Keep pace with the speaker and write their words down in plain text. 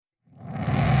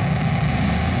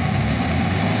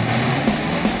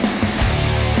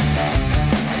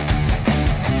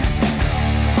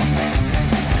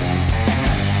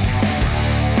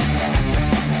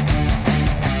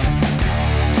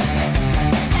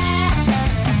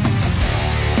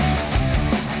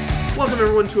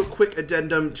everyone, to a quick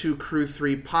addendum to Crew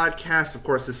 3 podcast. Of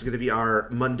course, this is going to be our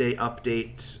Monday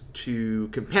update to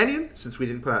Companion, since we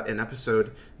didn't put out an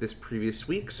episode this previous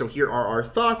week. So here are our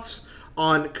thoughts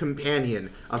on Companion.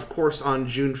 Of course, on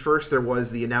June 1st, there was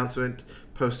the announcement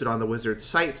posted on the Wizards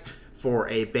site for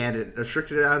a banned and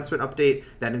restricted announcement update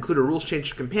that included a rules change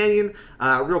to Companion.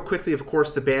 Real quickly, of course,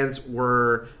 the bans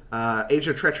were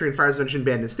Agent of Treachery and Fires of Invention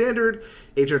banned in Standard,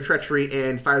 Agent of Treachery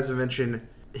and Fires of Invention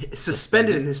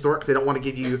suspended in Historic because they don't want to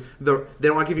give you the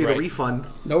refund.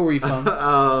 No refunds.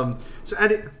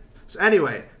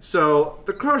 So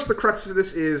the crux of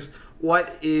this is,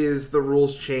 what is the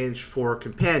rules change for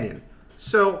Companion?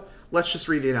 So let's just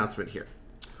read the announcement here.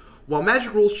 While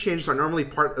Magic rules changes are normally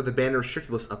part of the banned and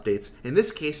restricted list updates, in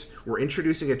this case, we're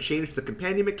introducing a change to the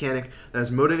Companion mechanic that is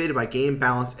motivated by game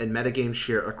balance and metagame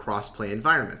share across play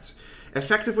environments.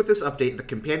 Effective with this update, the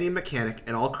Companion mechanic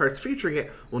and all cards featuring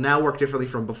it will now work differently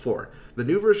from before. The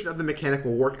new version of the mechanic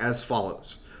will work as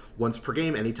follows. Once per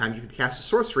game, anytime you can cast a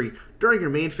sorcery during your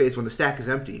main phase when the stack is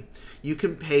empty, you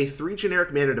can pay 3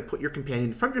 generic mana to put your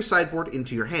Companion from your sideboard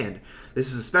into your hand.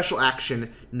 This is a special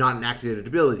action, not an activated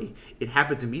ability. It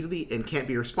happens immediately and can't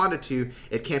be responded to.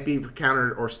 It can't be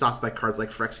countered or stopped by cards like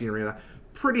Phyrexian Arena.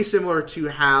 Pretty similar to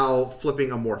how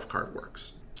flipping a Morph card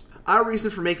works. Our reason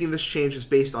for making this change is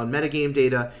based on metagame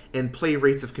data and play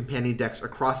rates of Companion decks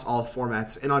across all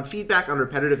formats, and on feedback on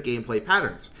repetitive gameplay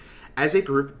patterns. As a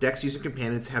group, decks using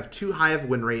Companions have too high of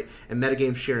win rate and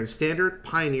metagame share in Standard,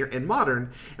 Pioneer, and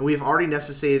Modern, and we have already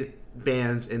necessitated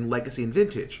bans in Legacy and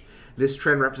Vintage. This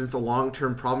trend represents a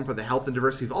long-term problem for the health and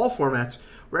diversity of all formats.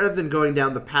 Rather than going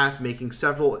down the path making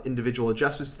several individual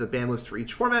adjustments to the ban list for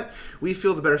each format, we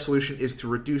feel the better solution is to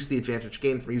reduce the advantage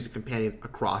gained from using Companion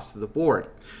across the board.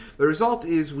 The result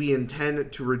is we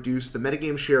intend to reduce the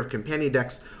metagame share of Companion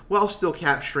decks while still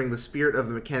capturing the spirit of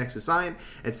the mechanic's design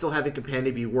and still having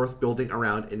Companion be worth building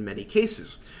around in many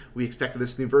cases. We expect that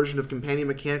this new version of Companion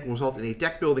mechanic will result in a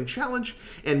deck-building challenge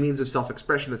and means of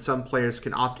self-expression that some players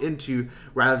can opt into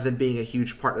rather than being a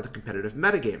huge part of the competitive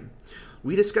metagame.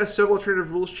 We discussed several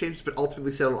alternative rules changes, but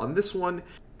ultimately settled on this one,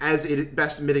 as it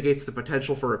best mitigates the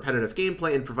potential for repetitive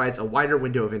gameplay and provides a wider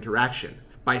window of interaction.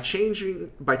 By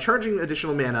charging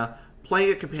additional mana,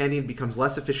 playing a Companion becomes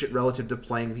less efficient relative to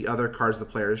playing the other cards the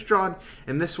player has drawn,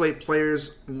 and this way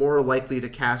players more likely to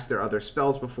cast their other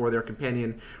spells before their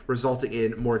Companion, resulting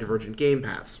in more divergent game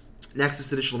paths. Next,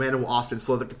 this additional mana will often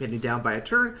slow the Companion down by a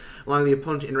turn, allowing the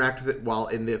opponent to interact with it while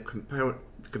in the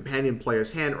Companion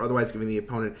player's hand, or otherwise giving the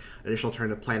opponent an additional turn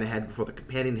to plan ahead before the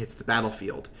Companion hits the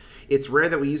battlefield. It's rare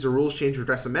that we use a rules change to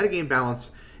address a metagame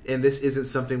balance, and this isn't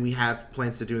something we have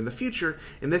plans to do in the future.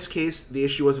 In this case, the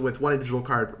issue wasn't with one individual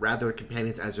card, but rather the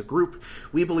Companions as a group.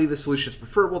 We believe the solution is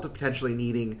preferable to potentially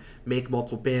needing make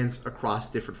multiple bans across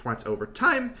different formats over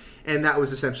time, and that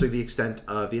was essentially the extent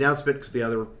of the announcement, because the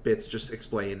other bits just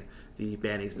explain the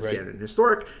bannings in Standard and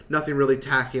Historic. Nothing really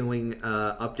tackling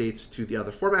updates to the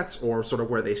other formats or sort of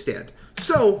where they stand.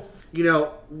 So,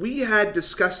 we had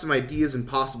discussed some ideas and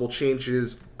possible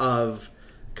changes of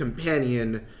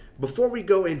Companion. Before we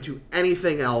go into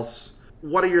anything else,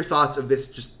 what are your thoughts of this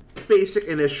just basic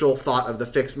initial thought of the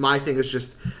fix? My thing is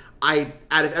just, out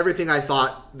of everything I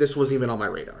thought, this wasn't even on my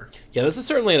radar. Yeah, this is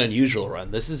certainly an unusual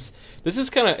run. This is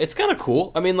kind of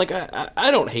cool. I mean, like, I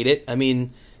don't hate it. I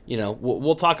mean,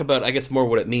 we'll talk about, I guess, more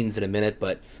what it means in a minute,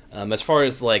 but as far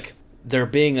as, like, there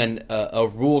being a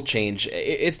rule change,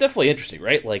 it's definitely interesting,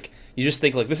 right? Like, you just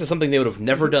think, like, this is something they would have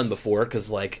never done before, because,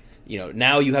 like,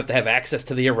 now you have to have access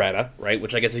to the errata, right?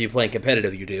 Which I guess if you play in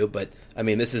competitive, you do, but, I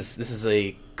mean, this is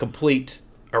a complete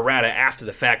errata after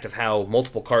the fact of how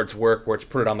multiple cards work, where it's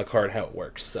put it on the card how it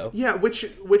works. So yeah, which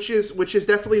is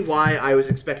definitely why I was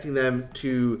expecting them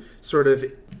to sort of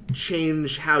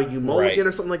change how you mulligan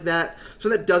or something like that. So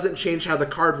that doesn't change how the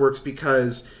card works,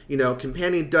 because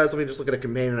Companion does. Let me just look at a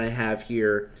Companion I have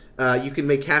here. You can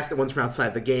make cast it once from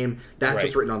outside the game. That's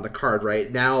what's written on the card, right?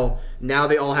 Now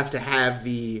they all have to have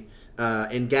the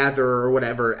and gather or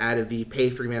whatever added, the pay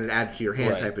 3 mana added to your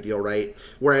hand type of deal, right?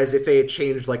 Whereas if they had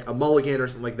changed like a mulligan or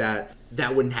something like that,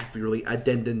 that wouldn't have to be really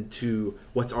addendum to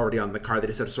what's already on the card. They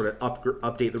just have to sort of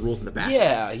update the rules in the back.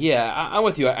 Yeah, I'm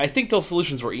with you. I think those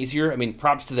solutions were easier. I mean,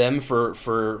 props to them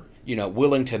for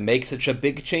willing to make such a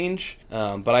big change.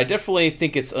 But I definitely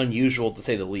think it's unusual, to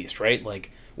say the least, right?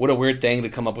 Like, what a weird thing to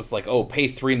come up with, like, oh, pay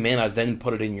 3 mana, then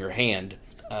put it in your hand.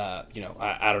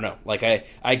 I don't know. Like,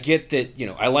 I get that,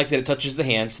 I like that it touches the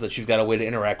hand so that you've got a way to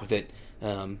interact with it.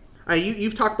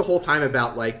 You've talked the whole time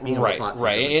about, like, being able to thought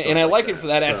right, and I like it for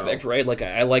that aspect, right? Like,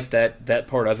 I like that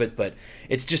part of it, but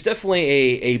it's just definitely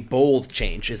a bold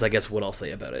change, is I guess what I'll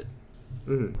say about it.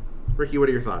 Mm-hmm. Ricky, what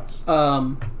are your thoughts?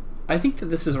 I think that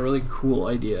this is a really cool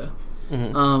idea.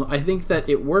 I think that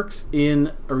it works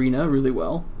in Arena really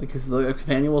well, because the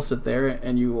companion will sit there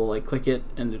and you will like click it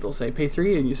and it'll say pay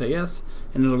 3 and you say yes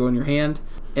and it'll go in your hand.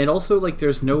 And also, like,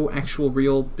 there's no actual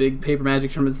real big paper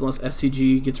Magic tournaments unless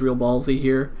SCG gets real ballsy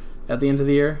here at the end of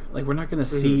the year. Like, we're not going to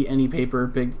see any paper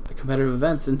big competitive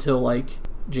events until like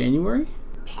January,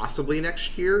 possibly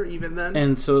next year, even then.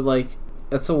 and so like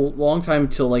that's a long time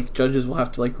till like judges will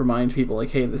have to like remind people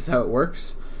like, hey, this is how it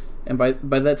works. And by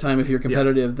that time, if you're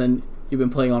competitive, then you've been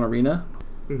playing on Arena.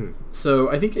 So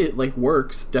I think it like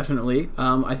works, definitely.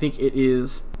 I think it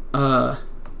is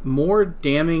more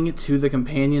damning to the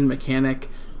companion mechanic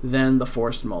than the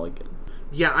forced mulligan.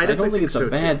 Yeah, I don't think it's so a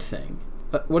bad too. thing.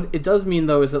 But what it does mean,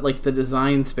 though, is that like the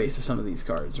design space of some of these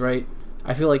cards, right?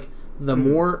 I feel like the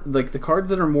more like the cards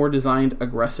that are more designed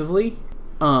aggressively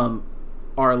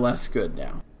are less good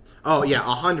now. Oh yeah,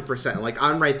 100%. Like,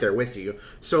 I'm right there with you.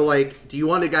 So like, do you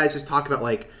want to guys just talk about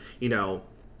like, you know,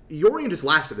 Yorion just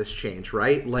laughs at this change,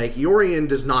 right? Like, Yorion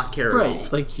does not care at all.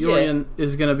 Like, Yorion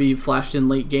is going to be flashed in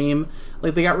late game.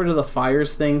 Like, they got rid of the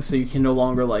fires thing, so you can no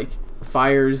longer, like,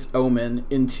 fires Omen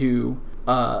into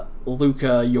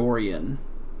Luca Yorion.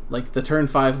 Like, the turn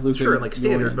 5 Luca Sure, like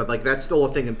standard, Yorion. but like that's still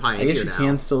a thing in Pioneer now. I guess you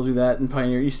can still do that in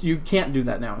Pioneer. You can't do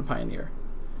that now in Pioneer.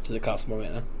 Does it cost more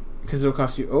mana? Because it'll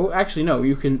cost you... Oh, actually, no.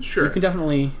 You can Sure. You can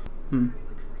definitely... Yeah, I No, mean,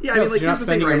 like, you're here's not the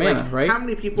thing, spending right? your mana, Like, right? how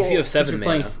many people... If you have 7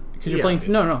 mana. Because you're playing...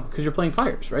 Because you're playing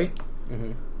fires, right?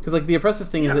 Because, like, the oppressive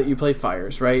thing is that you play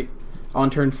fires, right? On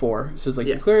turn 4. So it's like,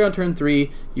 you clear on turn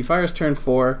 3, you fires turn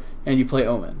 4, and you play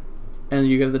Omen. And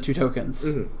you give the 2 tokens.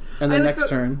 And then next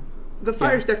turn... The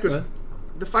Fires deck was...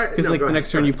 The fire... Because, the next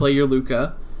turn you play your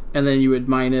Luca, and then you would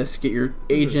minus, get your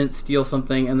agent, steal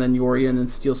something, and then Yorion, and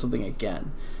steal something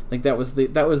again. Like, that was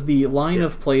the line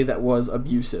of play that was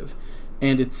abusive.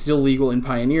 And it's still legal in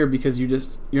Pioneer because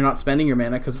you're not spending your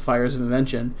mana because of Fires of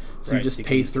Invention, so you just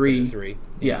pay 3.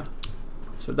 Yeah.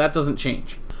 So that doesn't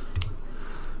change.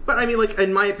 But I mean, like,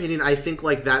 in my opinion, I think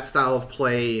like that style of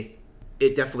play,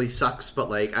 it definitely sucks. But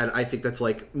like, I think that's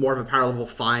like more of a power level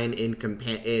fine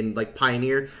in like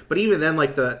Pioneer. But even then,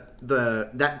 like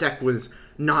that deck was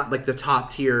not like the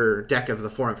top tier deck of the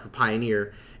format for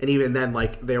Pioneer. And even then,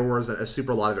 like, there wasn't a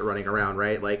super lot of it running around,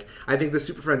 right? Like, I think the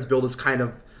Super Friends build is kind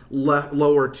of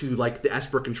lower to, like, the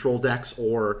Esper Control decks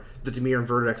or the Dimir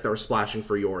Inverter decks that were splashing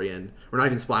for Yorion. Or not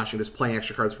even splashing, just playing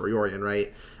extra cards for Yorion,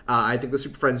 right? I think the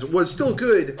Super Friends was still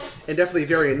good and definitely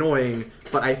very annoying,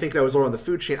 but I think that was lower on the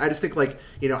food chain. I just think, like,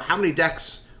 you know, how many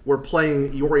decks were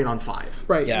playing Yorion on 5?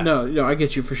 Right, Yeah. No, I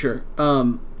get you for sure.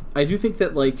 I do think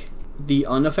that, like, the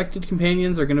unaffected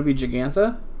companions are going to be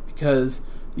Gigantha, because...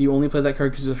 you only play that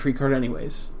card because it's a free card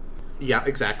anyways. Yeah,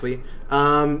 exactly.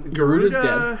 Garuda's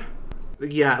Garuda...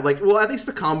 Yeah, like, well, at least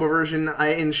the combo version.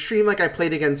 In stream, like, I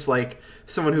played against, like,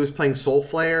 someone who was playing Soul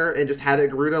Flare and just had a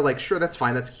Garuda. Like, sure, that's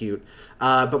fine, that's cute.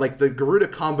 But, like, the Garuda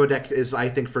combo deck is, I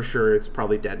think, for sure, it's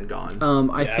probably dead and gone.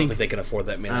 I I don't think think they can afford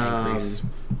that mana increase.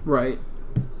 right.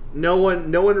 No one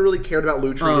really cared about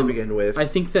Lutri to begin with. I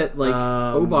think that, like,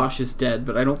 Obosh is dead,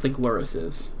 but I don't think Lurrus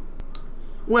is.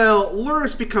 Well,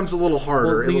 Lurrus becomes a little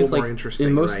harder, the and a thing is, little more like, interesting,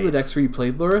 in most right? of the decks where you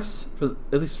played Lurrus,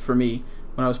 at least for me,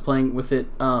 when I was playing with it,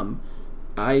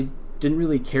 I didn't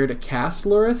really care to cast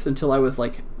Lurrus until I was,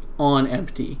 like, on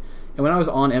empty. And when I was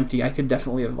on empty, I could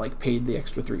definitely have, like, paid the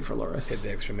extra 3 for Lurrus. Get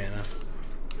the extra mana.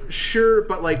 Sure,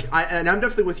 but, like, I'm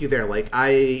definitely with you there. Like,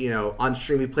 on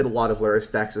stream, we played a lot of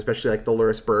Lurrus decks, especially, like, the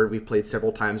Lurrus Bird we played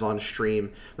several times on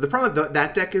stream. But the problem with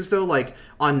that deck is, though, like,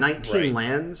 on 19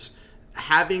 lands...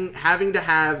 having to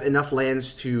have enough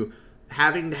lands to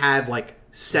like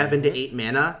 7 to 8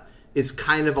 mana is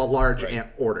kind of a large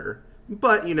order,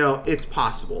 but you know it's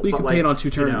possible. Well, you but can like, pay it on 2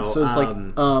 turns, you know, so it's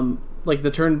like the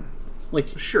turn,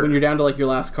 like Sure. when you're down to like your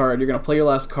last card, you're gonna play your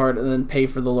last card and then pay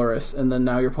for the Lurrus, and then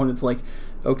now your opponent's like,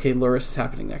 okay, Lurrus is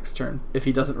happening next turn if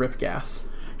he doesn't rip gas.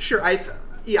 Sure, I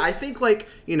think like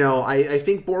you know I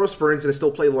think Boros Burns gonna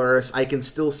still play Lurrus. I can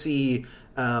still see.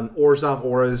 Orzhov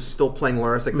Auras still playing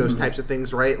Lurrus, like those types of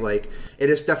things, right? Like, it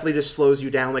just definitely just slows you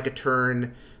down like a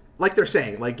turn. Like they're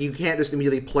saying, like, you can't just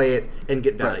immediately play it and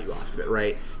get value off of it,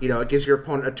 right? You know, it gives your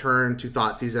opponent a turn to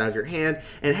Thoughtseize it out of your hand,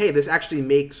 and hey, this actually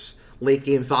makes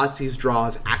late-game Thoughtseize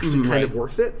draws actually kind of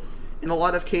worth it in a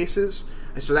lot of cases.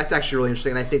 So that's actually really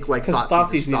interesting, and I think, like,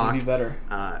 Thoughtseize stock... need to be better.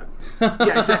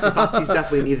 Yeah, exactly. Thoughtseize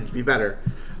definitely needed to be better.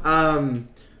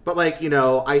 But, like, you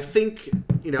know, I think,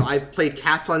 you know, I've played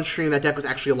Cats on stream. That deck was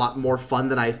actually a lot more fun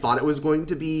than I thought it was going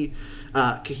to be.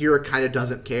 Kahira kind of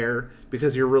doesn't care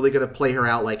because you're really going to play her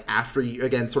out, like, after you,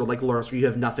 again, sort of like Lurrus, where you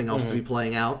have nothing else to be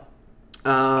playing out.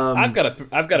 I've got a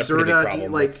pretty Zerda, big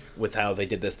problem like, with how they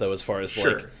did this, though, as far as,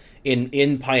 Sure. like,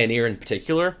 in Pioneer in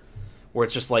particular, where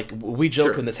it's just like we joked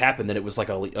Sure. when this happened that it was like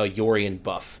a Yorion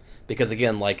buff. Because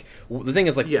again, like the thing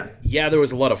is, like, Yeah. there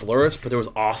was a lot of Lurrus, but there was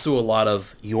also a lot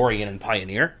of Yorion and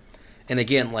Pioneer. And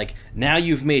again, like, now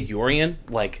you've made Yorion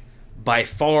like by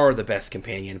far the best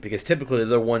companion, because typically they're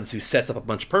the ones who sets up a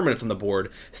bunch of permanents on the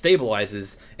board,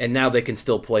 stabilizes, and now they can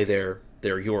still play their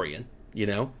Yorion. You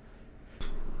know?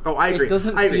 Oh, I agree. It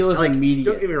doesn't I agree. feel as Like, immediate.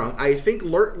 Don't get me wrong. I think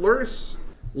Lurrus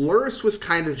was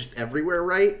kind of just everywhere,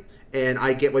 right? And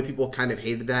I get why people kind of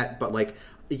hated that, but like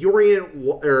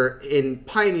Yorion or in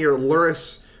Pioneer,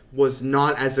 Lurrus was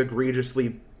not as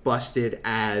egregiously busted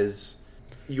as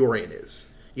Yorion is.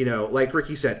 You know, like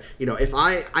Ricky said, you know, if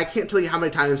I can't tell you how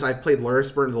many times I've played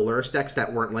Lurrus Burn the Lurrus decks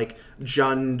that weren't like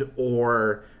Jund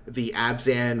or the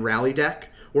Abzan rally deck,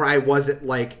 where I wasn't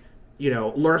like, you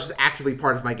know, Lurrus is actively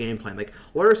part of my game plan. Like,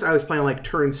 Lurrus I was playing like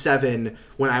turn 7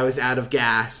 when I was out of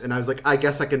gas, and I was like, I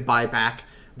guess I can buy back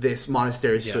this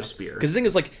Monastery Swift Spear. Because the thing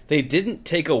is, like, they didn't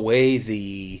take away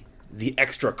the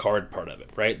extra card part of it,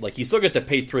 right? Like, you still get to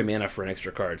pay 3 mana for an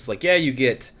extra card. It's like, yeah, you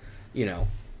get, you know,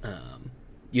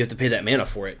 you have to pay that mana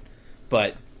for it,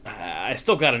 but I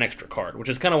still got an extra card, which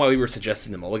is kind of why we were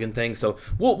suggesting the Mulligan thing. So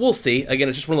we'll see. Again,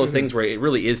 it's just one of those things where it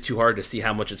really is too hard to see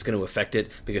how much it's going to affect it,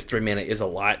 because 3 mana is a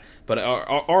lot. But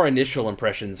our initial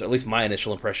impressions, or at least my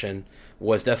initial impression,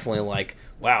 was definitely like,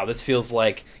 wow, this feels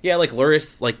like, yeah, like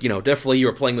Lurrus, like, you know, definitely you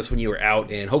were playing this when you were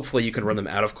out, and hopefully you can run them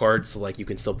out of cards, so like you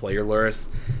can still play your Lurrus.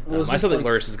 I still think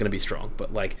Lurrus is going to be strong,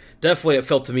 but like definitely it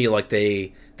felt to me like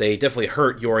they definitely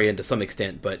hurt Yorion to some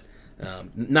extent, but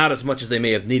not as much as they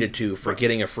may have needed to for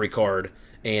getting a free card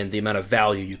and the amount of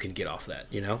value you can get off that,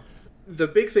 you know? The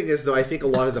big thing is, though, I think a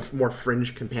lot of the more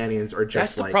fringe companions are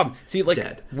just That's the problem. See, like,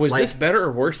 dead. Was Like, this better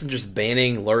or worse than just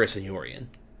banning Lurrus and Yorion?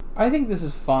 I think this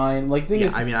is fine. Like, the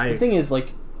thing is,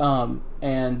 like,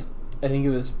 and I think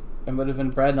it would have been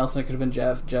Brad Nelson, it could have been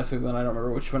Jeff Hoogan, I don't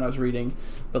remember which one I was reading,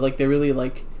 but, like, they really,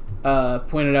 like,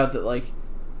 pointed out that, like,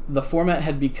 the format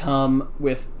had become,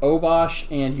 with Obosh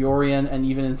and Yorion, and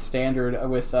even in Standard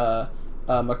with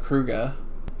Makruga,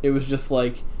 it was just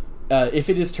like, if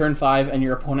it is turn 5 and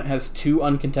your opponent has 2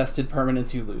 uncontested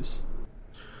permanents, you lose.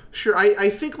 Sure, I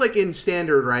think, like, in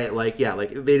Standard, right, like, yeah,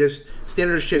 like, they just,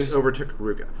 Standard shifts over to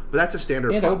Karuga. But that's a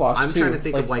Standard And problem. Obosh, I'm too. trying to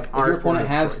think of, like, if our your opponent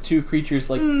has choice. 2 creatures,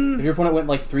 like, if your opponent went,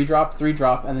 like,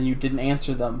 3-drop, and then you didn't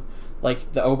answer them,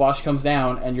 like, the Obosh comes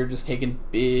down, and you're just taking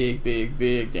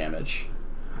big damage.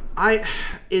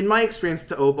 In my experience,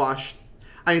 the Obosh,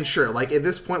 I mean, sure, like, at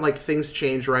this point, like, things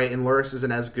change, right, and Lurrus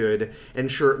isn't as good,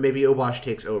 and sure, maybe Obosh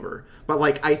takes over. But,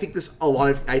 like, I think this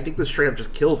straight up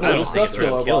just kills I don't Obosh. think does it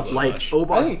really kill kills Obosh. Obosh. Like,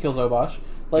 Obosh... I think it kills Obosh.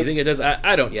 Like, You think it does?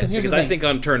 I don't yet, 'cause here's because the I thing. think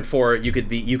on turn 4 you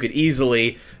could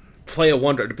easily play a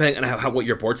wonder, depending on how what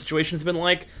your board situation's been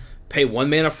like. Pay 1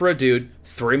 mana for a dude,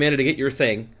 3 mana to get your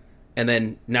thing, and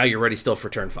then now you're ready still for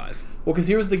turn 5. well, because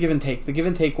here was the give and take. The give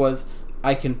and take was,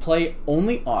 I can play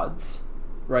only odds,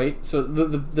 right? So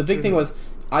the big thing was,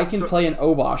 I can play an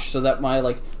Obosh so that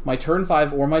my turn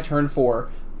 5 or my turn 4,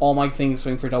 all my things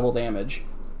swing for double damage,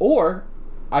 or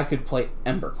I could play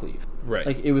Embercleave. Right.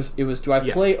 Like, it was do I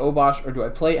play Obosh or do I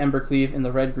play Embercleave in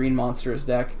the red-green monsters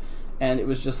deck? And it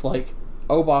was just like,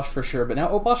 Obosh for sure. But now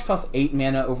Obosh costs 8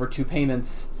 mana over 2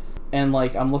 payments, and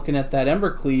like, I'm looking at that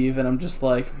Embercleave and I'm just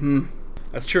like,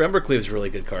 That's true. Embercleave's a really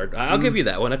good card. I'll give you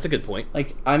that one. That's a good point.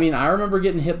 Like, I mean, I remember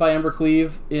getting hit by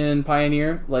Embercleave in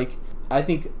Pioneer. Like, I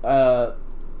think,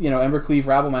 Embercleave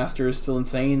Rabblemaster is still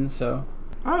insane, so...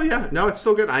 Oh yeah, no, it's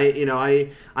still good. I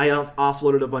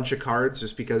offloaded a bunch of cards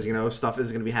just because, you know, stuff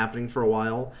is going to be happening for a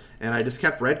while, and I just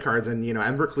kept red cards, and, you know,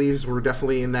 Embercleaves were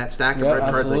definitely in that stack of red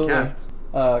absolutely. cards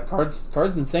I kept.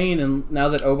 Cards insane, and now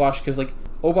that Obosh, because, like,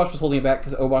 Obosh was holding it back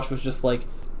because Obosh was just like,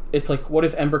 it's like, what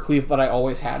if Embercleave, but I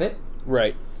always had it?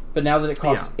 Right. But now that it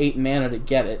costs 8 mana to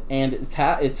get it, and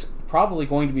it's probably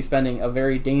going to be spending a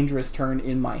very dangerous turn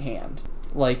in my hand.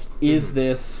 Like, is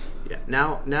this... Yeah,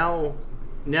 now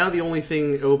the only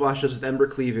thing Obosh does with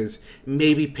Embercleave is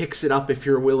maybe picks it up if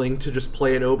you're willing to just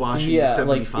play an Obosh in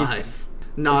 75. Like, it's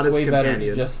Not as way companion.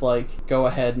 better to just, like, go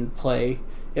ahead and play.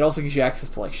 It also gives you access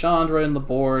to, like, Chandra in the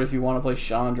board if you want to play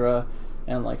Chandra,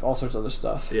 and, like, all sorts of other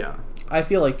stuff. Yeah. I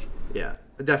feel like... Yeah,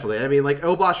 definitely. I mean, like,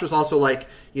 Obosh was also, like,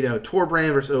 you know,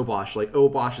 Torbrand versus Obosh. Like,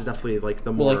 Obosh is definitely, like,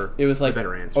 the more... it was like, the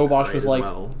better answer. Obosh right, was as like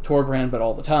well. Torbrand, but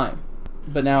all the time.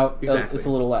 But now Exactly. it's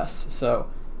a little less. So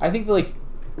I think that, like,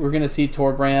 we're going to see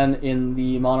Torbrand in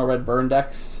the mono red burn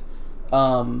decks,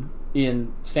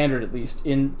 in Standard at least.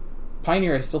 In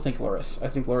Pioneer, I still think Lurrus. I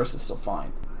think Lurrus is still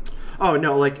fine. Oh,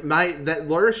 no, like, that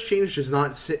Lurrus change does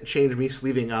not change me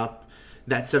sleeving up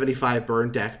that 75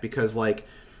 burn deck because, like,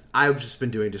 I've just been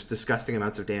doing just disgusting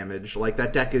amounts of damage. Like,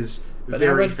 that deck is But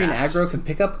very now Red Green fast. Aggro can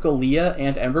pick up Galia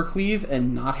and Embercleave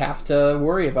and not have to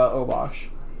worry about Obosh.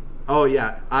 Oh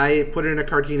yeah, I put in a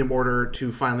Cardinum order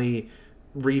to finally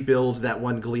rebuild that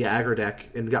one Galia aggro deck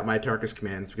and got my Tarkus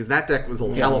commands, because that deck was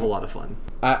a hell of a lot of fun.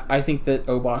 I think that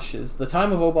Obosh is... The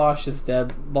time of Obosh is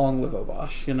dead. Long live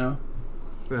Obosh, you know?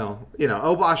 Well,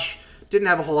 Obosh didn't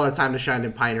have a whole lot of time to shine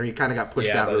in Pioneer. He kind of got pushed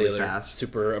out by the really other fast.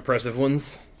 super oppressive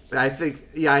ones. I think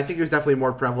it was definitely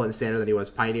more prevalent in Standard than he was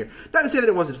Pioneer. Not to say that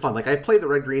it wasn't fun. Like, I played the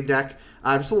red-green deck.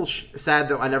 I'm just a little sad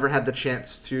that I never had the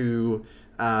chance to...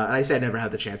 and I say I never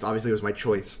had the chance. Obviously, it was my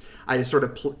choice. I just sort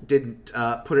of didn't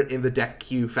put it in the deck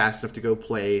queue fast enough to go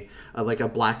play like a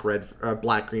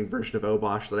black-green version of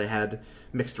Obosh that I had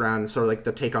mixed around, sort of like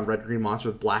the take on red-green monster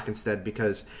with black instead,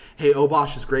 because, hey,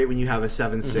 Obosh is great when you have a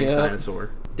 7/6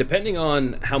 dinosaur. Depending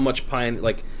on how much and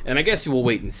I guess you will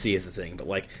wait and see is the thing, but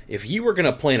like, if you were going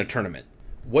to play in a tournament,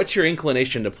 what's your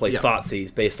inclination to play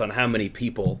Thoughtseize based on how many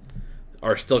people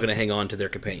are still going to hang on to their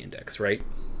companion decks, right?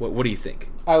 What do you think?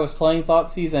 I was playing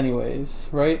Thoughtseize anyways,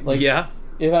 right? Like, yeah.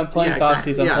 If I'm playing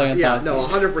Thoughtseize, I'm playing Thoughtseize. No,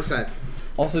 100%.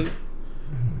 Also,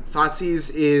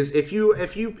 Thoughtseize is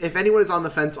if anyone is on the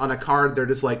fence on a card, they're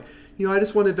just like, I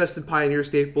just want to invest in Pioneer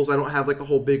staples. I don't have like a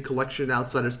whole big collection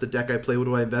outside of the deck I play. What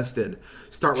do I invest in?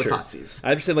 Start with Thoughtseize.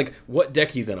 I just said, like, what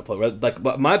deck are you gonna play? Like,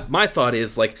 but my thought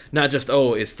is like, not just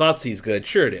is Thoughtseize good?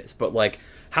 Sure it is, but like,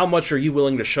 how much are you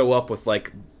willing to show up with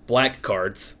like black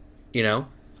cards?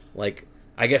 Like,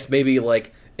 I guess maybe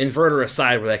like Inverter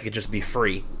aside, where that could just be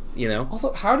free.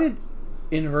 Also, how did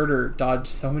Inverter dodge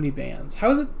so many bans?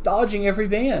 How is it dodging every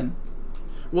ban?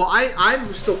 Well,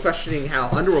 I'm still questioning how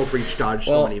Underworld Breach dodged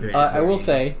so many bans. I will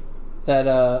say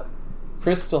that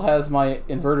Chris still has my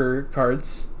Inverter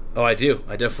cards. Oh, I do.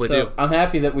 I definitely do. I'm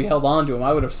happy that we held on to them.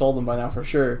 I would have sold them by now for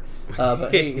sure.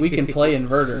 But hey, we can play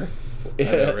Inverter.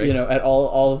 Know, right? At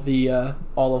all of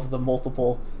the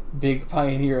multiple big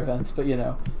Pioneer events. But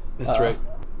that's right.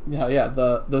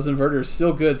 Those Inverters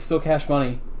still good, still cash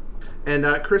money. And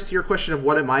Chris, to your question of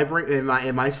what am I bringing?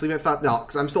 Am I sleeping at thought? No,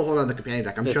 because I'm still holding on the companion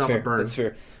deck. I'm showing up with burn. That's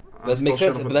fair. That makes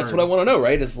sense, but that's what I want to know,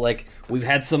 right? Is like, we've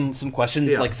had some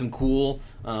questions, like some cool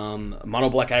mono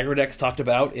black aggro decks talked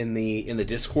about in the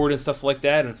Discord and stuff like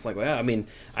that, and it's like, well, I mean,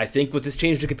 I think with this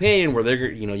change to companion, where they're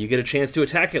you get a chance to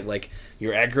attack it, like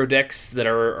your aggro decks that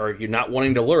are you're not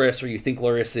wanting to Lurrus, or you think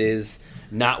Lurrus is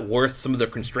not worth some of the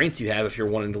constraints you have if you're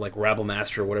wanting to like Rabble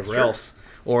Master or whatever else.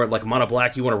 Or like mono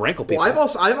black, you want to rankle people. Well,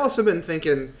 I've also been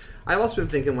thinking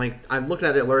like, I'm looking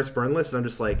at the Lurrus burn list and I'm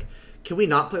just like, can we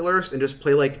not play Lurrus and just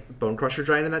play like Bone Crusher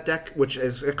Giant in that deck, which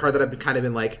is a card that I've kind of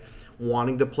been like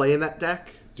wanting to play in that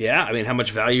deck. Yeah, I mean, how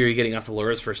much value are you getting off the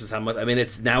Lurrus versus how much? I mean,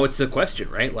 it's a question,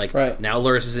 right? Like, now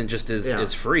Lurrus isn't just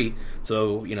as free,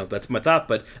 so that's my thought.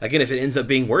 But again, if it ends up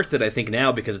being worth it, I think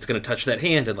now, because it's going to touch that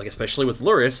hand, and like especially with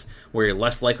Lurrus, where you're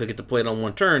less likely to get to play it on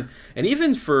one turn, and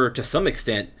even to some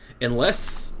extent,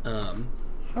 unless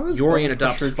Yorion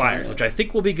adopts fires, which I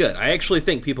think will be good. I actually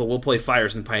think people will play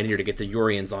fires in Pioneer to get the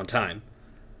Yorions on time.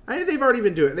 They've already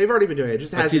been doing it. It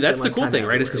just hasn't that's been, the cool thing,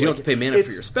 right? Is because you don't have to pay mana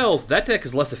for your spells. That deck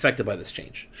is less affected by this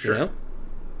change. Sure.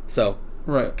 So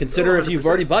consider 100%. If you've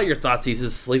already bought your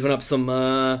Thoughtseizes, leaving up some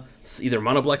either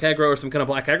mono black aggro or some kind of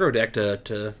black aggro deck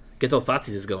to get those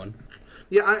Thoughtseizes going.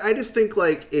 Yeah, I just think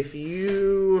like if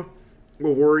you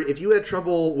had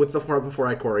trouble with the format before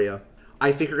Ikoria,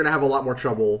 I think you're going to have a lot more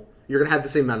trouble. You're going to have the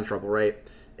same amount of trouble, right?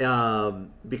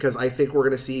 Because I think we're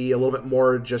going to see a little bit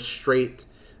more just straight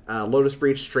Lotus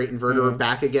Breach, straight Inverter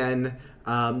back again.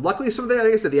 Luckily, some of the,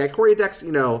 like I said, the Ikoria decks,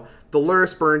 the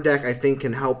Lurrus Burn deck, I think,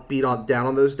 can help down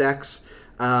on those decks.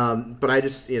 But I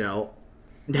just, now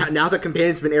that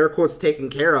Companion's been air quotes taken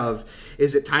care of,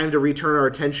 is it time to return our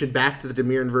attention back to the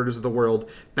Dimir Inverters of the world,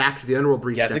 back to the Underworld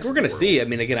Breach decks? Yeah, I think we're going to see. I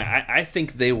mean, again, I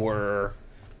think they were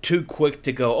too quick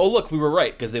to go, oh, look, we were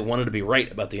right, because they wanted to be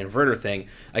right about the Inverter thing.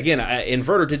 Again,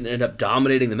 Inverter didn't end up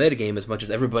dominating the metagame as much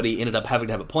as everybody ended up having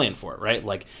to have a plan for it, right?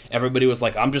 Like, everybody was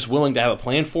like, I'm just willing to have a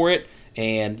plan for it,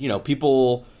 and,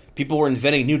 people were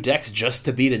inventing new decks just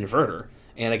to beat Inverter.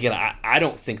 And again, I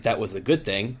don't think that was a good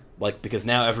thing, like, because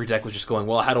now every deck was just going,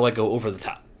 well, how do I go over the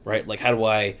top, right? Like, how do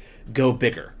I go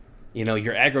bigger?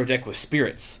 Your aggro deck was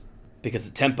Spirits, because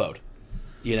it tempoed.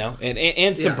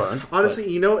 And some burn. Honestly,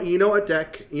 you know what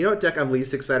deck I'm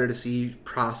least excited to see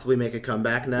possibly make a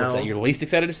comeback now? What's that, you're least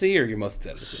excited to see, or you're most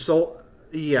excited to see? So,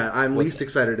 yeah, I'm least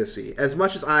excited to see. As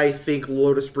much as I think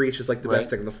Lotus Breach is like the best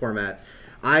thing in the format,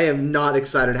 I am not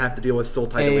excited to have to deal with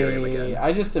Sultai Delirium again.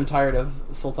 I just am tired of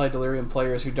Sultai Delirium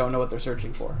players who don't know what they're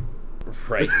searching for.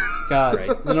 Right. God,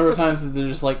 the number of times they're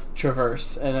just like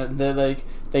traverse, and they're like,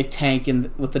 they tank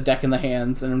with the deck in the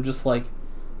hands, and I'm just like,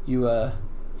 you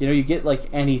get like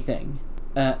anything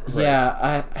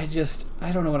Yeah,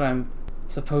 I don't know what I'm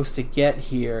supposed to get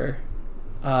here.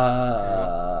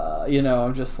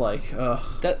 I'm just like,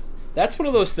 ugh. That's one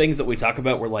of those things that we talk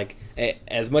about where, like,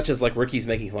 as much as, like, Ricky's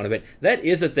making fun of it, that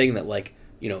is a thing that, like,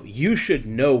 you should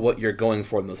know what you're going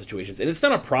for in those situations. And it's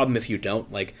not a problem if you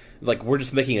don't. Like we're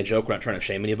just making a joke. We're not trying to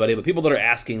shame anybody. But people that are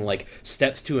asking, like,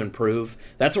 steps to improve,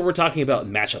 that's what we're talking about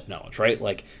in matchup knowledge, right?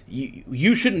 Like,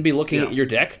 you shouldn't be looking at your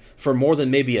deck for more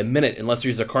than maybe a minute unless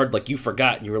there's a card, like, you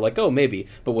forgot and you were like, oh, maybe.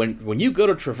 But when you go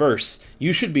to Traverse,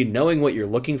 you should be knowing what you're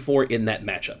looking for in that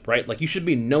matchup, right? Like, you should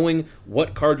be knowing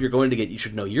what card you're going to get. You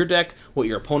should know your deck, what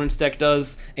your opponent's deck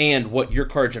does, and what your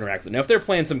cards interact with. Now, if they're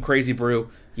playing some crazy brew,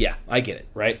 yeah, I get it,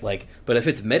 right? Like, but if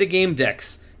it's metagame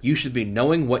decks, you should be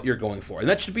knowing what you're going for, and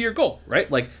that should be your goal, right?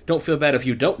 Like, don't feel bad if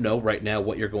you don't know right now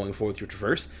what you're going for with your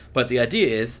Traverse, but the idea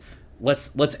is,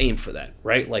 let's aim for that,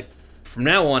 right? Like, from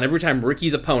now on, every time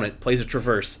Ricky's opponent plays a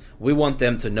Traverse, we want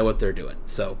them to know what they're doing,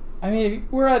 so... I mean,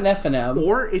 if we're at an FNM...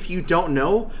 Or, if you don't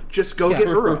know, just go get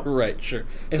Uro. Right, sure.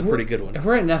 It's a pretty good one. If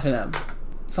we're at an FNM,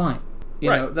 fine.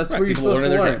 That's where you're People supposed to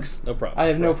learn. Decks. No problem. I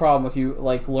have no problem with you,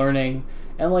 like, learning...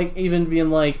 And, like, even being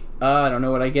like, I don't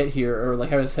know what I get here, or, like,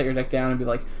 having to set your deck down and be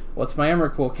like, what's my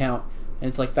Emrakul count? And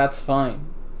it's like, that's fine.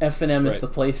 FNM is the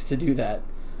place to do that.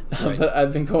 Right. But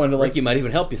I've been going to, like... Ricky might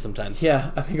even help you sometimes.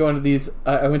 Yeah, I've been going to these...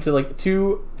 I went to, like,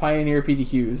 2 Pioneer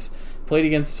PTQs, played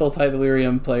against Sultai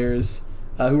Delirium players,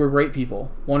 who were great people,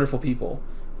 wonderful people,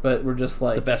 but were just,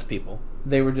 like... The best people.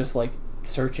 They were just, like,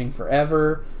 searching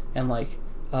forever, and, like...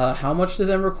 how much does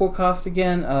Emrakul cost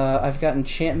again? I've got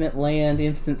Enchantment Land,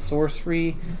 Instant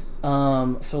Sorcery.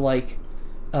 So, like,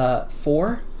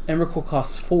 4? Emrakul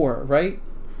costs 4, right?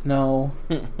 No.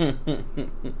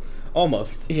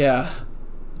 Almost. Yeah.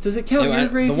 Does it count your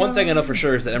graveyard? The one thing I know for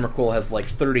sure is that Emrakul has, like,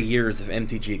 30 years of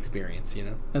MTG experience,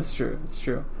 That's true. It's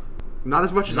true. Not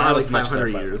as much as our, like,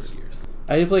 500 years.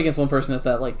 I did play against one person at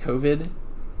that, like, COVID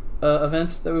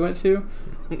event that we went to.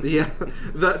 Yeah,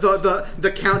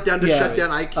 the countdown to shut down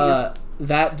IQ.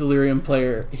 That Delirium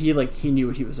player, he knew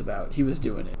what he was about. He was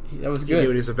doing it. That was good. He knew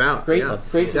what he was about. Great, yeah,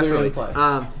 great Delirium play.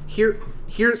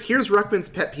 Here's Ruckman's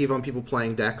pet peeve on people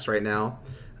playing decks right now.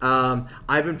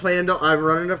 I've been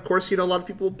running, of course, a lot of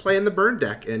people playing the burn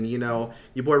deck, and your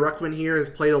boy Ruckman here has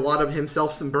played a lot of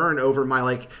himself some burn over my,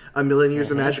 like, a million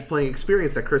years of Magic playing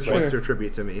experience that Chris wants to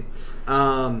attribute to me.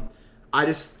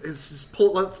 Let's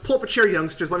pull up a chair,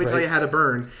 youngsters. Let me tell you how to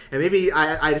burn. And maybe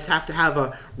I just have to have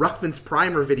a Ruckman's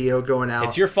Primer video going out.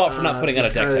 It's your fault for not putting out a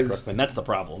deck tech, Ruckman. That's the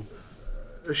problem.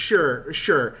 Sure.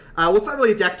 Well, it's not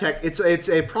really a deck tech. It's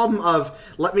a problem of,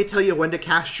 let me tell you when to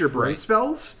cast your burn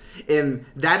spells. And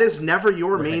that is never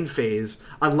your main phase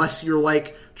unless you're,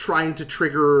 like, trying to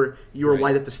trigger your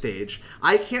light at the stage.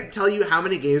 I can't tell you how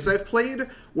many games I've played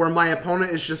where my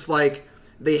opponent is just like,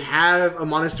 they have a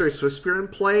Monastery Swiftspear in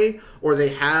play, or they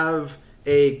have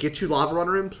a Gitu Lava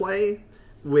Runner in play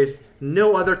with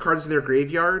no other cards in their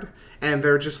graveyard, and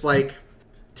they're just like,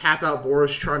 tap out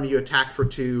Boros Charm, you attack for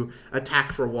 2,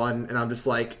 attack for 1, and I'm just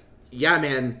like, yeah,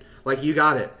 man, like, you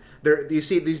got it. You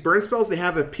see, these burn spells, they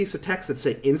have a piece of text that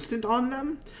say instant on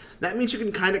them. That means you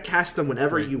can kind of cast them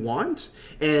whenever you want,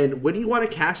 and when you want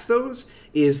to cast those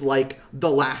is, like,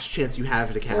 the last chance you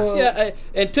have to cast. Yeah,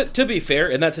 and to be fair,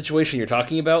 in that situation you're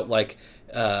talking about, like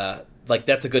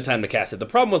that's a good time to cast it. The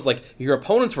problem was, like, your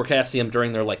opponents were casting them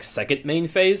during their, like, second main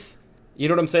phase. You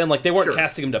know what I'm saying? Like, they weren't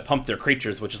casting them to pump their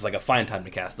creatures, which is, like, a fine time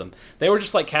to cast them. They were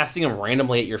just, like, casting them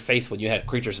randomly at your face when you had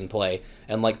creatures in play,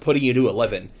 and, like, putting you to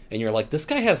 11. And you're like, this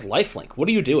guy has lifelink. What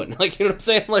are you doing? Like, you know what I'm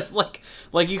saying?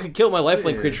 Like you could kill my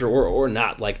lifelink creature or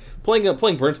not. Like,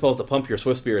 playing burn spells to pump your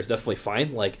Swiftspear is definitely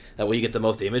fine. Like, that way you get the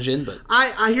most damage in. But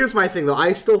here's my thing, though.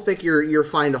 I still think you're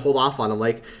fine to hold off on them.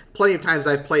 Like, plenty of times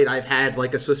I've had,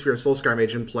 like, a Swiftspear Soulscar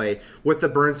Mage in play with the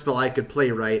burn spell I could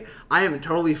play right. I am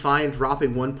totally fine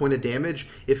dropping 1 point of damage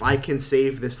if I can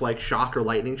save this, like, Shock or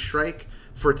Lightning Strike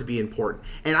for it to be important.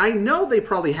 And I know they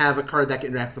probably have a card that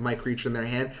can interact with my creature in their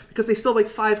hand, because they still have,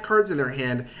 like, 5 cards in their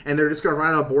hand, and they're just going to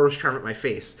run out a Boros Charm at my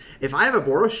face. If I have a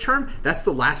Boros Charm, that's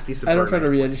the last piece of burn. I don't try to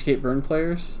re-educate burn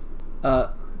players,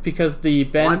 because the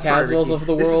Ben Caswells of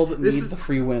the world need the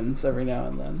free wins every now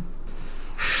and then.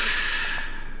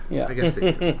 Yeah. I guess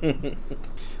they do.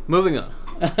 Moving on.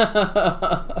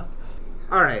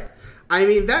 All right. I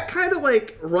mean, that kind of,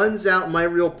 like, runs out my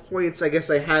real points I guess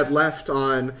I had left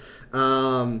on,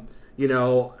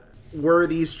 were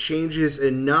these changes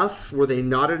enough? Were they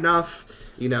not enough?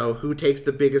 Who takes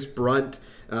the biggest brunt?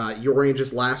 Yorion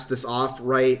just laughs this off,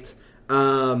 right?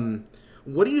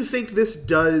 What do you think this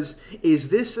does? Is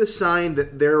this a sign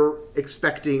that they're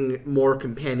expecting more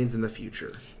companions in the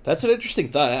future? That's an interesting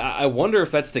thought. I wonder if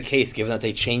that's the case, given that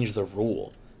they changed the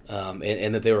rule.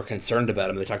 and that they were concerned about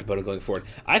him. They talked about him going forward.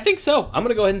 I think so. I'm going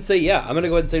to go ahead and say, yeah. I'm going to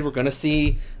go ahead and say we're going to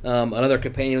see another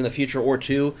companion in the future or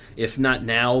two. If not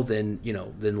now, then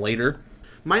then later.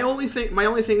 My only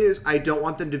thing is I don't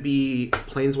want them to be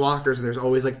planeswalkers. And there's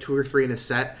always like 2 or 3 in a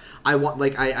set. I want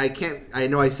I can't. I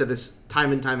know I said this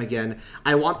time and time again.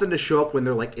 I want them to show up when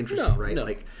they're like interesting, right? No.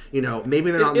 Like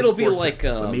maybe they're not. It'll in be like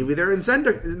set, but maybe they're in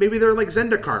Zenda. Maybe they're like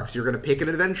Zendikar. So you're going to pick an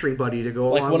adventuring buddy to go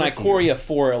like along when with Ikoria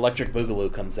 4 Electric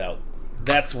Boogaloo comes out.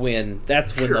 That's when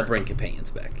Sure. they'll bring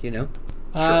companions back. Sure.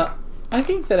 I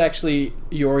think that actually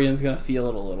Yorian's going to feel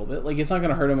it a little bit. Like, it's not going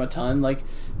to hurt him a ton. Like,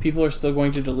 people are still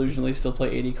going to delusionally still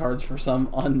play 80 cards for some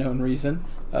unknown reason.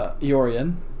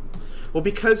 Yorian. Well,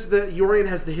 because the Yorian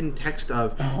has the hidden text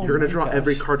of you're going to draw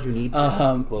every card you need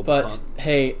to. But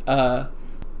hey,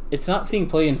 it's not seeing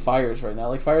play in Fires right now.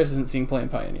 Like, Fires isn't seeing play in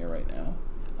Pioneer right now.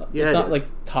 Yeah, it's not is. like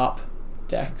top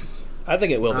decks. I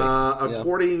think it will be.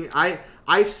 According,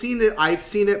 I've seen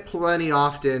it plenty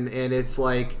often, and it's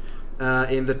like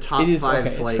in the top 5.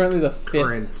 Okay. Like, it's currently the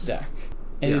current 5th deck,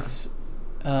 and Yeah. it's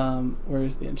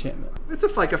where's the enchantment? It's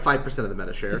like a 5% of the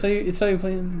meta share. It's not even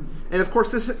playing. And of course,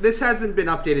 this hasn't been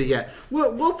updated yet.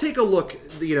 We'll take a look.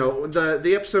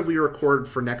 The episode we record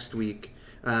for next week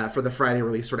for the Friday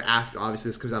release, sort of after. Obviously,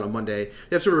 this comes out on Monday.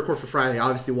 The episode we record for Friday,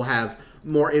 obviously, we'll have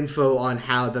more info on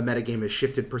how the metagame has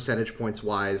shifted percentage points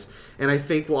wise, and I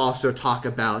think we'll also talk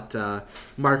about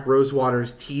Mark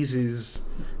Rosewater's teases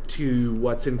to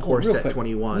what's in Core real Set quick.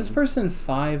 21. This person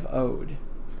 5-0'd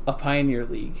a Pioneer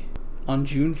League on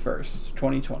June 1st,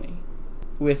 2020,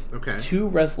 with 2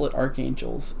 Resolute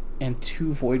Archangels and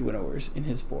 2 Void Winnowers in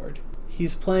his board.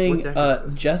 He's playing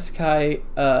Jeskai,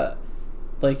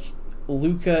 like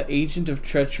Luca, Agent of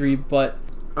Treachery, but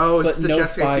it's the no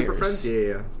Jeskai fires. Super Friends?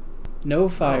 Yeah. No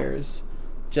fires.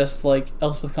 Just like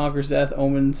Elspeth Conquers Death,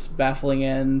 Omens, Baffling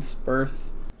Ends, Birth.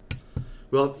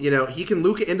 Well, he can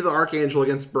Luca into the Archangel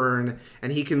against Burn,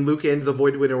 and he can Luca into the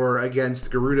Void Winnower against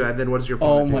Garuda, and then what does your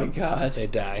opponent do? Oh my god. They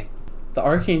die. The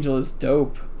Archangel is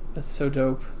dope. That's so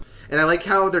dope. And I like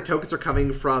how their tokens are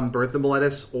coming from Birth of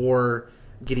Meletis or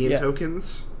Gideon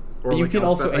tokens. Or You like can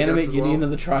Elspeth, also I guess, animate as Gideon well.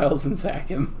 of the Trials and sack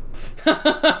him.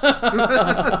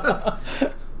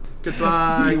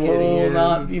 Goodbye, He will Gideon.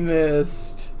 not be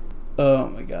missed. Oh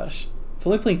my gosh. It's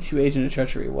only playing 2 Agent of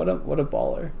Treachery. What a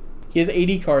baller. He has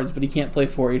 80 cards, but he can't play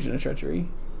 4 Agent of Treachery.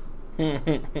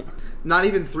 Not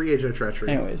even 3 Agent of Treachery.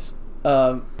 Anyways.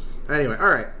 Anyway,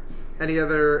 alright.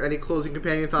 Any closing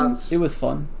companion thoughts? It was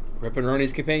fun.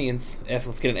 Ripperoni's companions.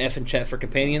 Let's get an F in chat for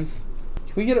companions.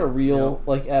 Can we get a real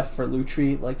F for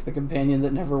Lutri, like the companion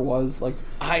that never was? Like,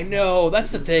 I know, that's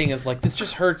the thing, is like this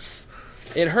just hurts.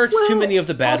 It hurts too many of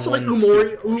the bad also ones.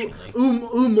 Like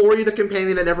Umori, the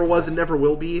companion that never was and never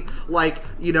will be. Like,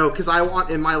 because I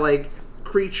want in my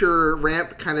creature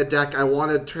ramp kind of deck, I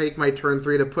want to take my turn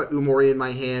 3 to put Umori in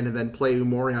my hand and then play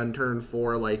Umori on turn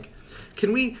 4. Like,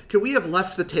 can we have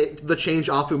left the change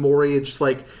off Umori and just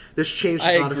this change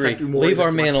does not affect Umori? Leave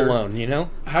our man alone.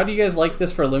 how do you guys like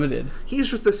this for Limited? He's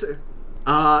just this.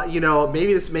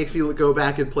 Maybe this makes me go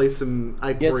back and play some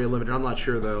Ikoria Limited. I'm not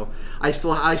sure though. I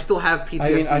still have PTSD. I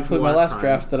mean, I from played the my last time.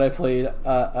 draft that I played.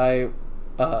 I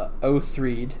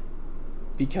 0-3'd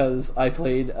because I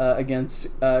played against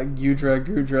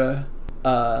Gudra,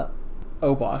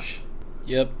 Obosh.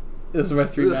 Yep. Those were my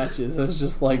 3 matches. I was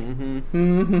just like,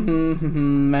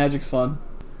 Magic's fun.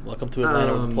 Welcome to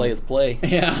Atlanta where the play is play.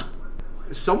 Yeah.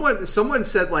 Someone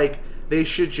said they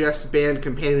should just ban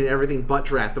companion everything but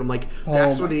draft. And I'm like,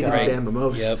 that's Oh where they need my to God. ban the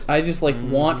most. Yep. I just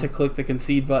want to click the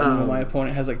concede button when my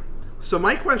opponent has So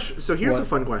my question. So here's What? a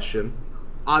fun question.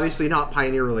 Obviously not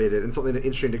Pioneer related and something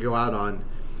interesting to go out on.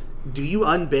 Do you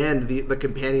unban the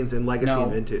companions in Legacy No.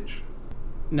 and Vintage?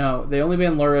 No, they only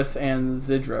ban Luris and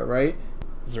Zidra, right?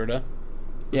 Zerda.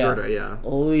 Yeah. Zerda, yeah.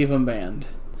 Leave them banned.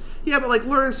 Yeah, but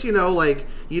Luris,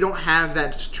 you don't have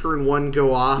that turn 1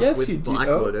 go off Yes, with you do. Black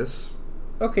Oh. Lotus.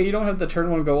 Okay, you don't have the turn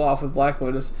 1 go off with Black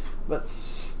Lotus, but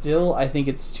still, I think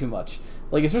it's too much.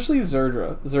 Especially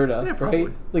Zerda, Yeah, probably.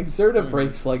 right? Zerda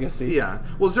breaks Legacy. Yeah.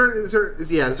 Well,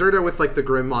 Zerda with the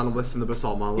Grim Monoliths and the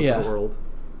Basalt Monoliths of the world.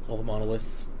 All the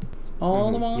monoliths.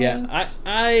 All the monoliths. Yeah,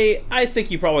 I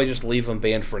think you probably just leave them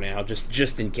banned for now,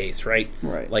 just in case, right?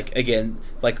 Right.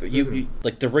 You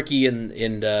the Ricky and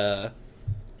the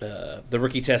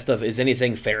Ricky test of is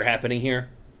anything fair happening here?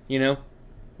 No,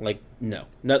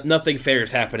 nothing fair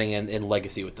is happening in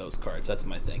Legacy with those cards. That's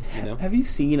my thing. Have you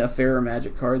seen a fairer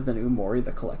Magic card than Umori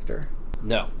the Collector?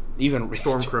 No, even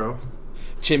Stormcrow.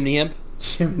 Chimney Imp.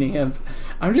 Chimney Imp.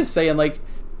 I'm just saying,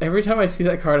 every time I see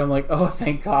that card, I'm like, oh,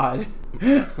 thank God.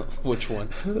 Which one?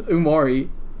 Umori.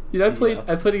 I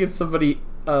played against somebody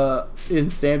in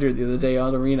Standard the other day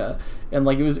on Arena, and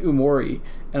like it was Umori,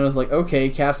 and I was like, okay,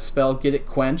 cast spell, get it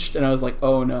quenched, and I was like,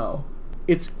 oh no,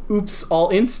 it's oops all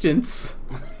instants.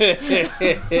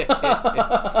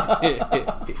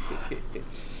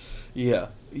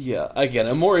 Yeah. Again,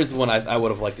 Amori is the one I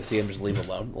would have liked to see him just leave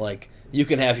alone. Like, you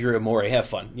can have your Amori, have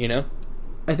fun, you know?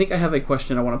 I think I have a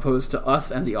question I want to pose to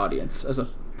us and the audience as a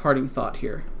parting thought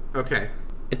here. Okay.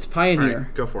 It's Pioneer. All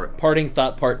right, go for it. Parting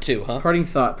thought part 2, huh? Parting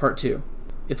thought part 2.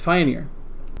 It's Pioneer.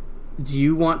 Do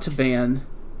you want to ban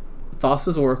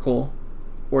Thassa's Oracle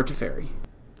or Teferi?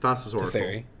 Thassa's Oracle.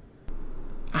 Teferi.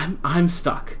 I'm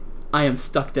stuck. I am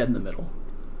stuck dead in the middle.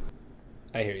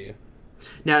 I hear you.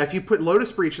 Now, if you put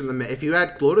Lotus Breach in the if you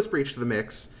add Lotus Breach to the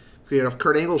mix, if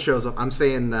Kurt Angle shows up, I'm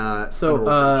saying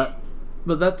Underworld Breach.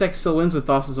 But that deck still wins with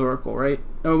Thassa's Oracle, right?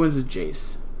 No, it wins with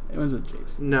Jace. It wins with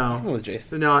Jace. No. It wins with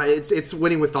Jace. No, it's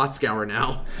winning with Thought Scour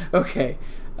now. Okay.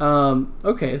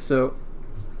 Okay, so...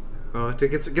 Oh, to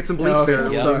get some bleeps there.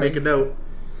 Let me make a note.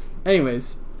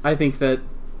 Anyways, I think that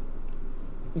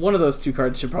one of those two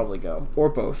cards should probably go. Or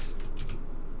both.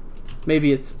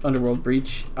 Maybe it's Underworld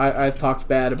Breach. I've talked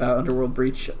bad about Underworld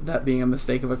Breach, that being a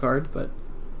mistake of a card, but...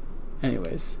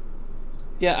 Anyways.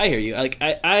 Yeah, I hear you. Like,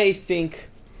 I think...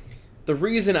 The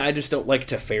reason I just don't like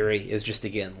Teferi is just,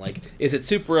 again, like, is it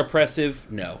super oppressive?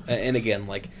 No. And again,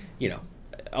 like, you know,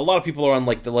 a lot of people are on,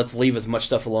 like, the let's leave as much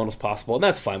stuff alone as possible, and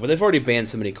that's fine, but they've already banned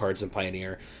so many cards in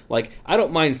Pioneer. Like, I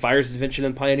don't mind Fire's Invention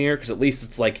in Pioneer, because at least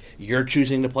it's like, you're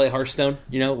choosing to play Hearthstone,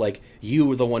 you know? Like, you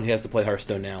were the one who has to play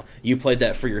Hearthstone now. You played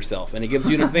that for yourself, and it gives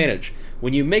you an advantage.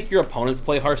 When you make your opponents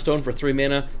play Hearthstone for 3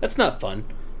 mana, that's not fun.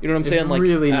 You know what I'm saying? Like,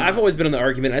 really I've always been in the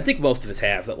argument, and I think most of us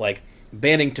have, that, like,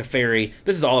 banning Teferi,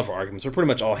 this is all of our arguments, we pretty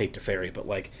much all hate Teferi, but,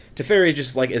 like, Teferi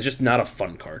is just not a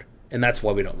fun card, and that's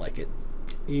why we don't like it.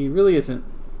 He really isn't.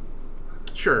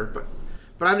 Sure, but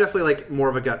I'm definitely like more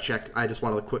of a gut check. I just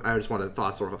want to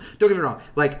Thoughts Oracle. Don't get me wrong.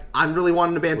 Like, I'm really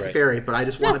wanting to ban Teferi, but I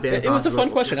just want to ban. It was a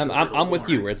fun question. I'm with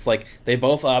you. Where it's like they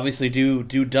both obviously do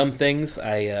dumb things.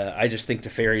 I just think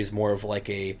Teferi is more of like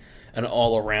an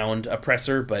all around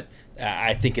oppressor, but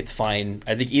I think it's fine.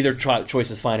 I think either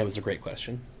choice is fine. It was a great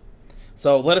question.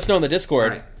 So let us know in the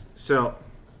Discord. All right. So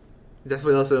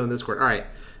definitely let us know in the Discord. All right.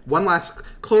 One last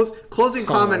closing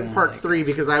comment, part 3,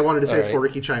 because I wanted to say this before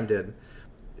Ricky chimed in.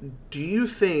 Do you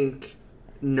think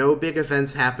no big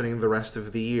events happening the rest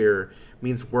of the year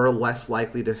means we're less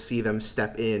likely to see them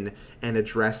step in and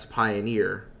address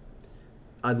Pioneer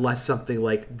unless something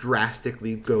like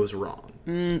drastically goes wrong?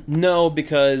 No,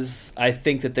 because I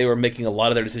think that they were making a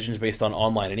lot of their decisions based on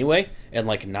online anyway, and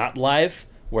like not live,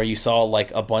 where you saw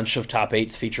like a bunch of top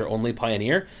 8s feature only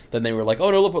Pioneer. Then they were like,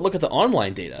 oh no, look at the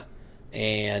online data.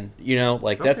 And, you know,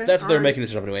 like, that's what they're making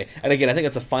this up anyway. And again, I think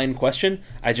that's a fine question.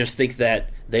 I just think that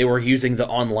they were using the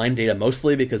online data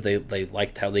mostly because they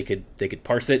liked how they could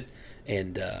parse it.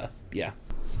 And, yeah.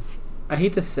 I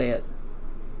hate to say it.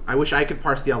 I wish I could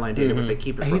parse the online data, but they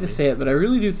keep it from me. I hate to say it, but I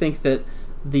really do think that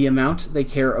the amount they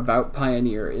care about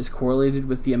Pioneer is correlated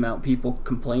with the amount people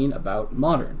complain about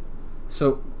Modern.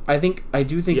 So I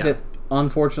do think that,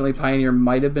 unfortunately, Pioneer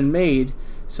might have been made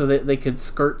so that they could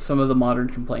skirt some of the Modern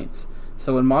complaints.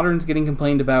 So when Modern's getting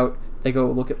complained about, they go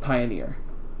look at Pioneer.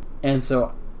 And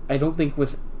so I don't think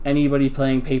with anybody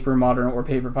playing Paper Modern or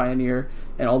Paper Pioneer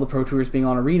and all the Pro Tours being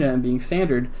on Arena and being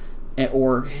Standard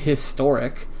or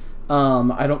Historic,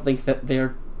 I don't think that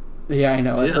they're... Yeah, I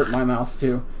know, it hurt my mouth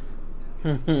too.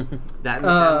 that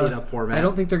made up format. I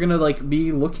don't think they're going to like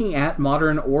be looking at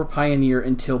Modern or Pioneer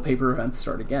until Paper events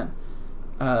start again.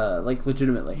 Like,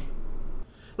 legitimately.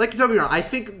 Like, don't be wrong, I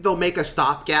think they'll make a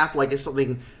stopgap, like if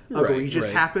something egregious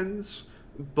happens,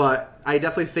 but I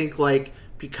definitely think, like,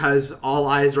 because all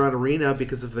eyes are on Arena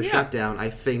because of the shutdown, I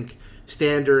think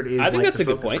Standard is that's the a good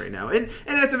focus point right now. And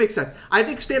that makes sense. I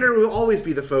think Standard will always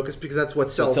be the focus because that's what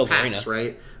sells packs, Arena.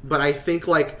 Right? But I think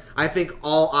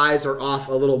all eyes are off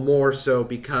a little more so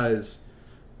because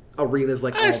Arena's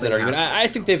like all they have. I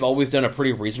think they've always done a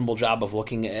pretty reasonable job of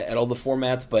looking at all the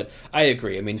formats, but I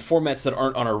agree. I mean, formats that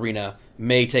aren't on Arena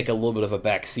may take a little bit of a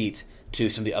back seat to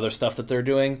some of the other stuff that they're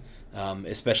doing,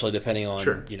 especially depending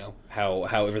on you know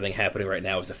how everything happening right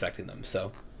now is affecting them.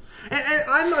 So, and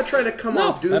I'm not trying to come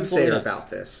off doomsayer about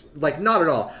this, like, not at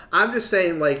all. I'm just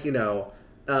saying, like,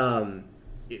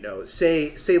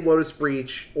 say Lotus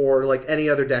Breach or like any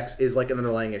other decks is like an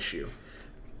underlying issue.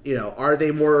 You know, are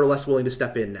they more or less willing to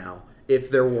step in now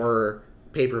if there were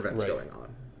paper events going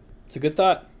on? It's a good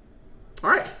thought.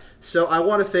 All right. So I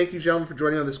want to thank you, gentlemen, for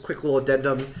joining on this quick little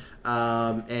addendum.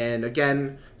 And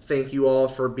again, thank you all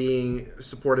for being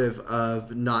supportive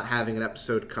of not having an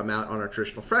episode come out on our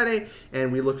traditional Friday,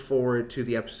 and we look forward to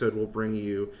the episode we'll bring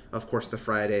you, of course, the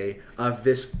Friday of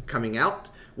this coming out,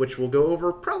 which will go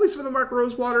over probably some of the Mark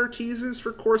Rosewater teases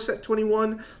for Core Set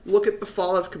 21, look at the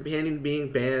fall of Companion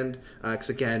being banned, because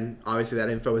again, obviously that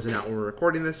info isn't out when we're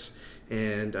recording this,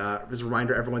 and as a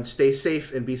reminder, everyone stay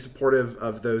safe and be supportive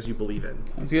of those you believe in.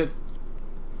 Sounds good.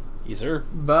 Yes, sir.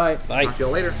 Bye. Bye. Talk to you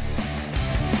all later.